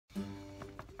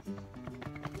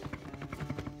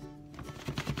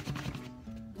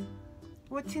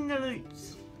What's in the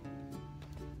loots?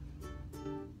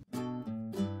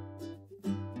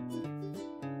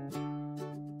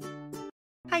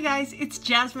 Hi guys, it's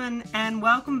Jasmine and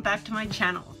welcome back to my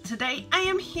channel. Today I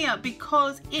am here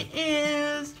because it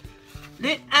is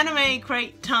LootAnime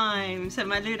crate time. So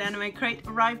my LootAnime crate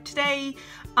arrived today.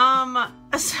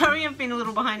 Sorry I've been a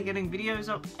little behind getting videos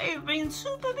up. I've been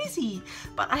super busy,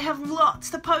 but I have lots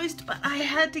to post, but I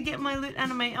had to get my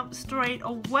LootAnime up straight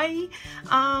away.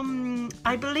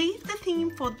 I believe the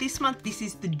theme for this month, this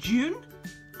is the June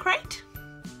crate,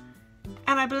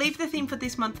 and I believe the theme for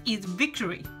this month is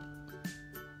victory.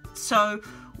 So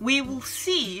we will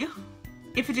see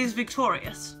if it is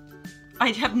victorious.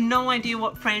 I have no idea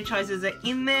what franchises are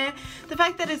in there. The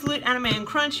fact that it's LootAnime and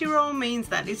Crunchyroll means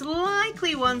that it's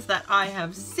likely ones that I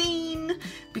have seen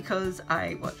because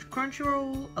I watch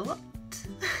Crunchyroll a lot.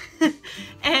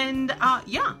 And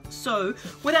yeah, so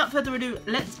without further ado,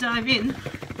 let's dive in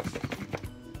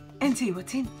and see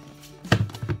what's in.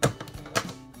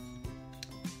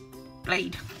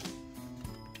 Blade.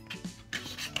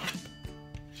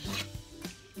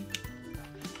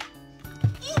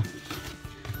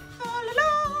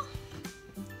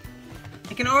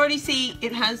 I can already see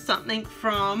it has something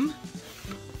from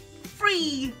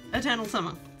Free Eternal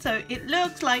Summer. So it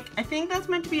looks like, I think that's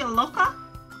meant to be a locker.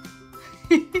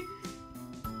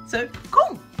 So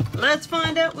cool. Let's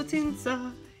find out what's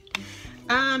inside.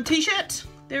 T-shirt.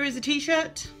 There is a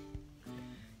t-shirt.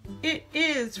 It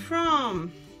is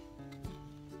from,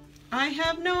 I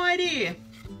have no idea.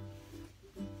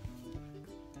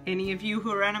 Any of you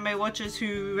who are anime watchers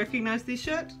who recognize this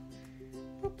shirt?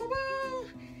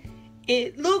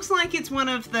 It looks like it's one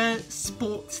of the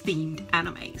sports themed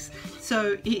animes.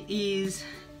 So it is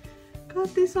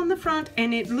got this on the front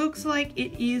and it looks like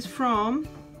it is from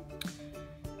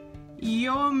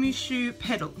Yomushu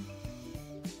Pedal.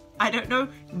 I don't know.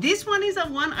 This one is a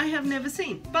one I have never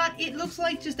seen, but it looks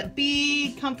like just a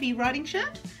big comfy riding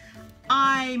shirt.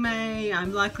 I'm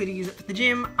likely to use it for the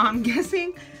gym, I'm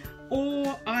guessing,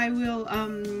 or I will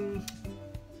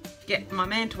get my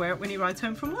man to wear it when he rides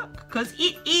home from work, because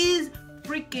it is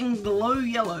freaking glow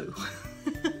yellow.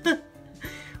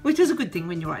 Which is a good thing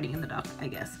when you're riding in the dark, I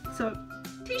guess. So,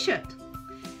 t-shirt.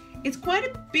 It's quite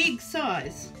a big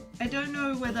size. I don't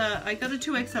know whether, I got a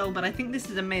 2XL, but I think this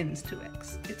is a men's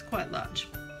 2X. It's quite large.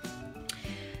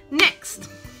 Next.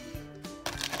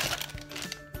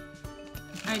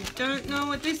 I don't know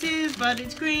what this is, but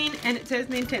it's green and it says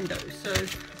Nintendo. So,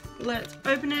 let's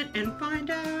open it and find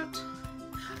out.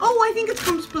 Oh, I think it's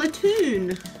from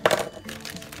Splatoon.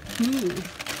 Ooh.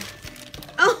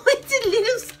 Oh, it's a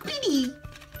little squiddy.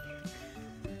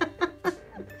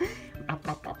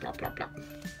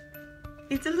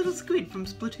 It's a little squid from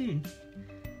Splatoon.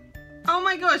 Oh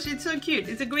my gosh, it's so cute.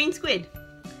 It's a green squid.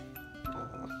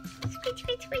 Oh, squid,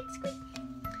 squid, squid, squid.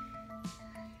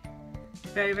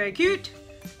 Very, very cute.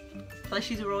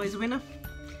 Plushies are always a winner,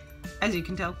 as you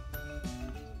can tell.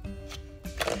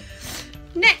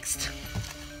 Next.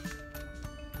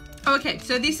 Okay,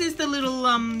 so this is the little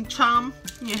charm.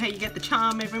 You know how you get the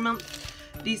charm every month?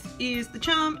 This is the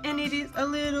charm and it is a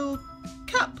little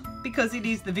cup because it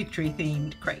is the victory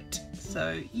themed crate.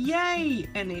 So yay!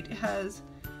 And it has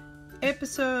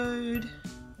episode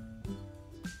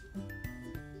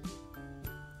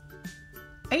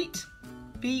 8,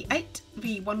 V8,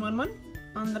 V111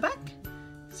 on the back.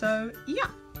 So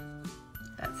yeah,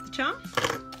 that's the charm.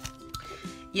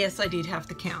 Yes, I did have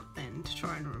to count then to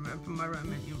try and remember my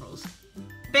Roman numerals.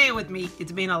 Bear with me,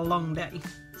 it's been a long day.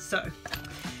 So,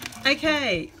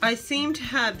 okay, there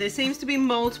seems to be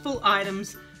multiple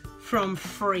items from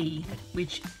Free,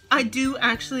 which I do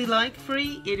actually like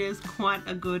Free. It is quite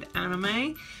a good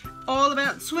anime, all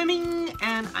about swimming,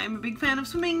 and I'm a big fan of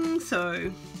swimming,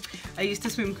 so I used to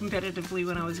swim competitively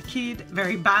when I was a kid,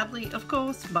 very badly of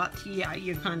course, but yeah,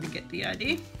 you kind of get the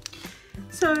idea.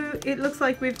 So it looks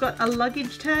like we've got a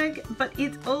luggage tag, but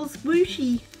it's all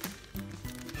swooshy.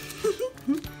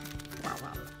 Wow,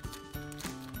 wow.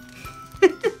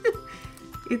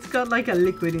 It's got like a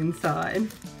liquid inside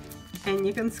and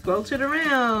you can squelch it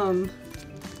around.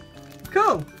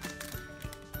 Cool.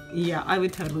 Yeah, I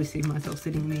would totally see myself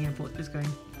sitting in the airport just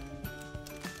going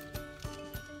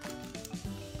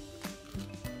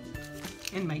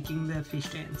and making the fish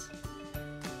dance.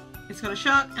 It's got a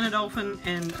shark and a dolphin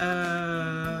and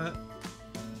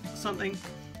something.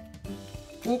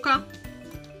 Orca,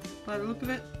 by the look of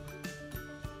it.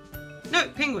 No,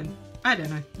 penguin. I don't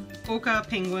know. Orca,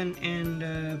 penguin, and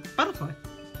butterfly.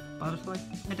 Butterfly?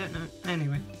 I don't know.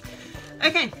 Anyway.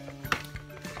 Okay.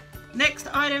 Next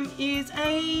item is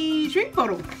a drink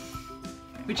bottle,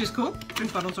 which is cool.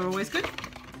 Drink bottles are always good.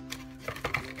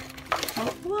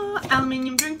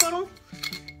 aluminium drink bottle.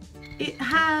 It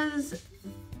has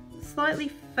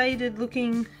slightly faded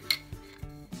looking,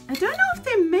 I don't know if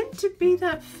they're meant to be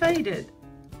that faded.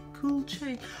 Cool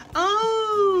chain.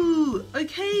 Oh,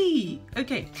 okay.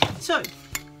 Okay, so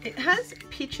it has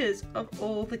pictures of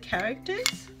all the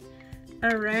characters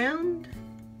around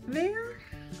there.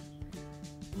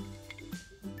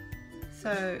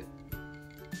 So,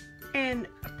 and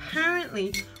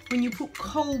apparently when you put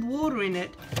cold water in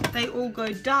it, they all go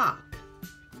dark.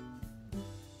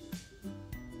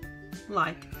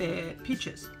 Like their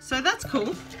pictures. So that's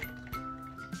cool.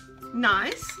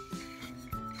 Nice.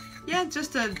 Yeah,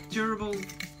 just a durable.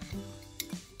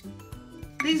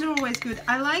 These are always good.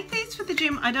 I like these for the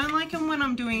gym. I don't like them when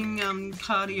I'm doing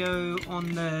cardio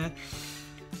on the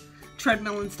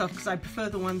treadmill and stuff, because I prefer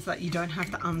the ones that you don't have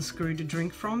to unscrew to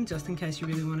drink from, just in case you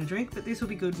really want to drink. But this will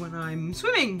be good when I'm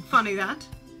swimming. Funny that.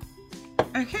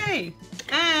 Okay,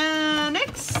 and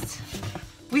next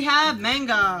we have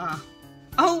manga.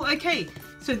 Oh, okay.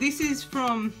 So this is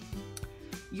from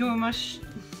Yowamushi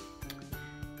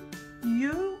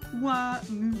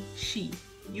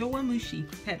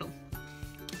pedal,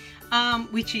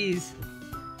 which is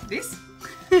this,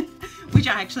 which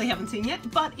I actually haven't seen yet,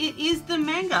 but it is the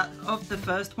manga of the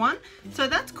first one, so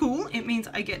that's cool. It means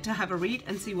I get to have a read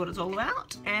and see what it's all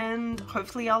about, and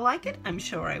hopefully I'll like it. I'm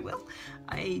sure I will.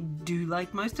 I do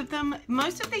like most of them.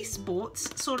 Most of these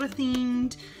sports sort of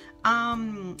themed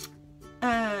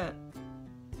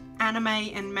anime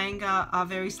and manga are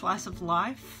very slice of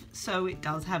life, so it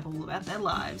does have all about their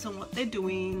lives and what they're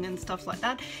doing and stuff like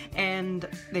that, and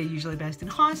they're usually based in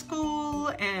high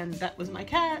school, and that was my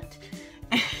cat.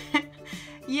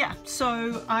 Yeah,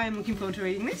 so I'm looking forward to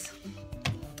reading this.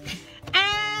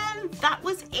 And that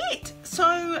was it.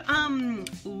 So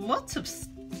lots of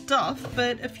stuff,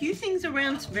 but a few things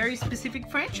around very specific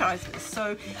franchises.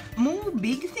 So more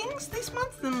big things this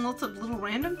month than lots of little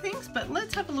random things, but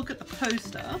let's have a look at the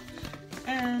poster.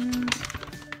 And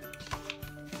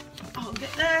I'll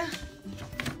get there.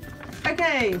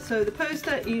 Okay, so the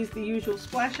poster is the usual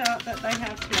splash art that they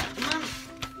have throughout the month.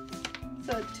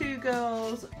 So two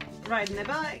girls riding their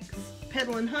bikes,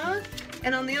 pedaling hard,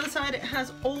 and on the other side it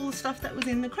has all the stuff that was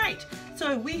in the crate.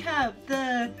 So we have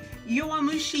the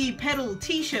Yowamushi pedal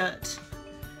t-shirt,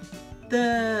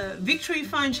 the Victory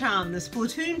phone charm, the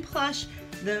Splatoon plush,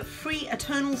 the free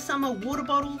Eternal Summer water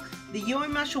bottle, the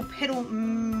Yowamushi pedal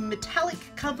metallic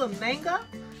cover manga,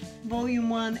 volume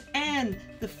 1, and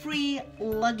the free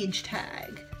luggage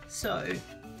tag. So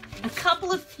a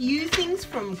couple of few things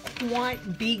from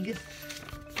quite big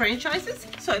franchises,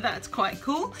 so that's quite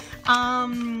cool.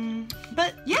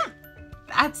 But yeah,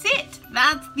 that's it.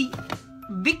 That's the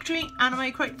Victory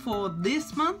anime crate for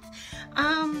this month.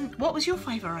 What was your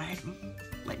favorite item?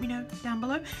 Let me know down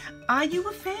below. Are you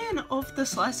a fan of the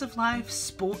slice of life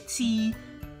sportsy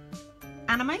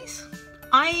animes?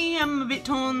 I am a bit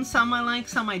torn. Some I like,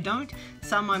 some I don't.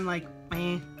 Some I'm like,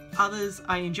 meh. Others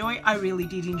I enjoy. I really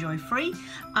did enjoy Free.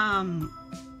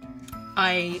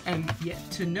 I am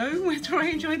yet to know whether I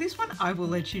enjoy this one. I will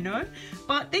let you know,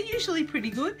 but they're usually pretty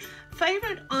good.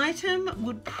 Favorite item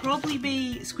would probably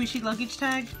be squishy luggage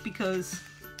tag, because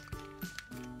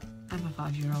I'm a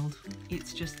 5-year-old.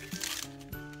 It's just,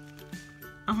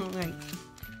 I'm like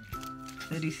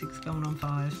 36 going on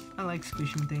 5. I like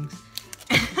squishing things.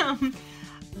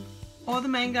 Or the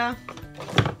manga,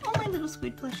 or my little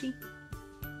squid plushie.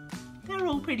 They're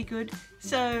all pretty good.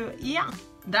 So yeah,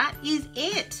 that is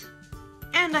it.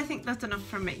 And I think that's enough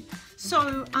from me.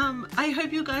 So I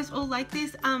hope you guys all like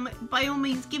this. By all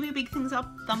means, give me a big thumbs up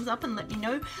and let me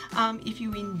know if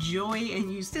you enjoy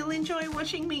and you still enjoy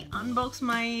watching me unbox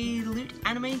my Loot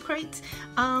anime crates.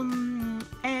 And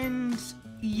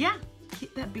yeah,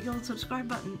 hit that big old subscribe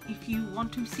button if you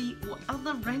want to see what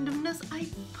other randomness I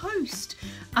post.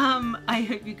 I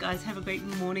hope you guys have a great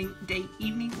morning, day,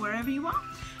 evening, wherever you are.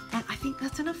 And I think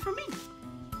that's enough from me.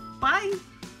 Bye!